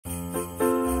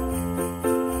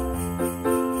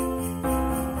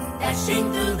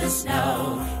Dashing through the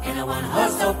snow in a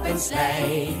one-horse open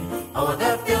sleigh. Over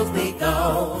the fields we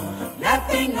go,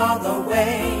 laughing all the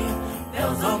way.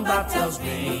 Bells on bobtails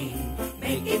ring,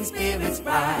 making spirits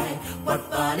bright. What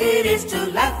fun it is to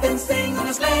laugh and sing on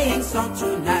a sleighing song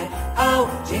tonight. Oh,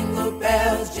 jingle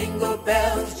bells,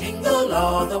 jingle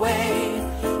all the way.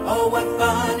 Oh, what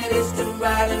fun it is to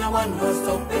ride in a one-horse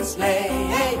open sleigh.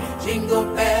 Hey, jingle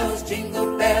bells,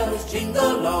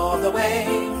 jingle all the way.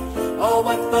 Oh,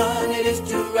 what fun it is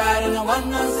to ride in a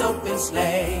one-horse open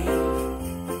sleigh.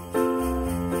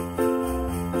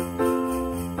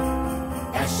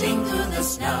 Dashing through the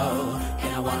snow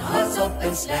in a one-horse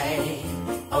open sleigh.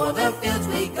 Over the fields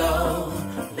we go,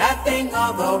 laughing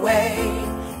all the way.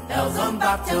 Bells on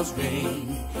bobtails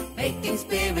ring, making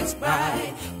spirits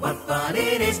bright. What fun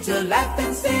it is to laugh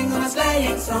and sing on a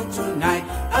sleighing song tonight.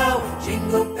 Oh,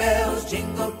 jingle bells,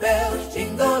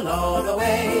 jingle all the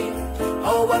way.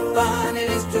 Oh, what fun it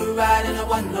is to ride in a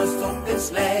one-horse open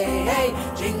sleigh. Hey,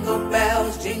 jingle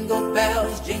bells,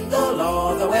 jingle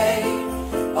all the way.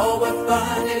 Oh, what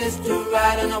fun it is to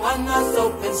ride in a one-horse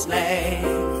open sleigh.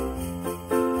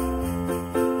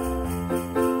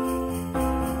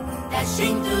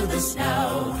 Dashing through the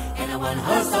snow in a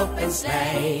one-horse open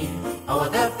sleigh. Over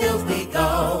the fields we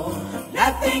go,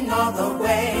 laughing all the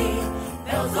way.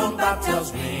 Bells on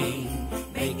bobtails ring,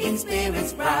 making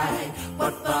spirits bright.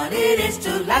 What fun it is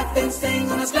to laugh and sing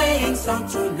on a sleighing song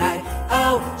tonight.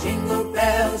 Oh, jingle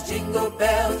bells,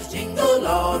 jingle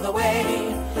all the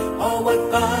way. Oh,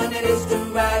 what fun it is to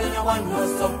ride in a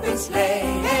one-horse open sleigh.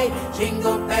 Hey,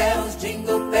 jingle bells,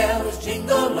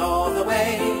 jingle all the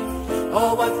way.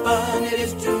 Oh, what fun it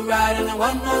is to ride in a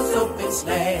one-horse open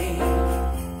sleigh.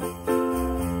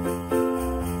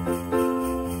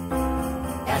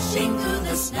 Dashing through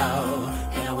the snow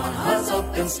in a one-horse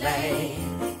open sleigh.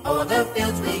 Over the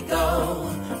fields we go,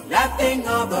 laughing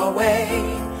all the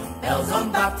way. Bells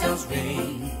on bobtails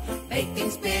ring,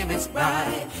 making spirits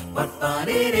bright. What fun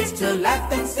it is to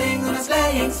laugh and sing on a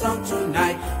sleighing song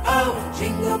tonight. Oh,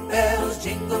 jingle bells,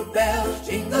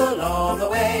 jingle all the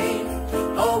way.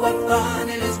 Oh, what fun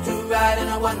it is to ride in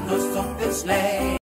a one-horse open sleigh.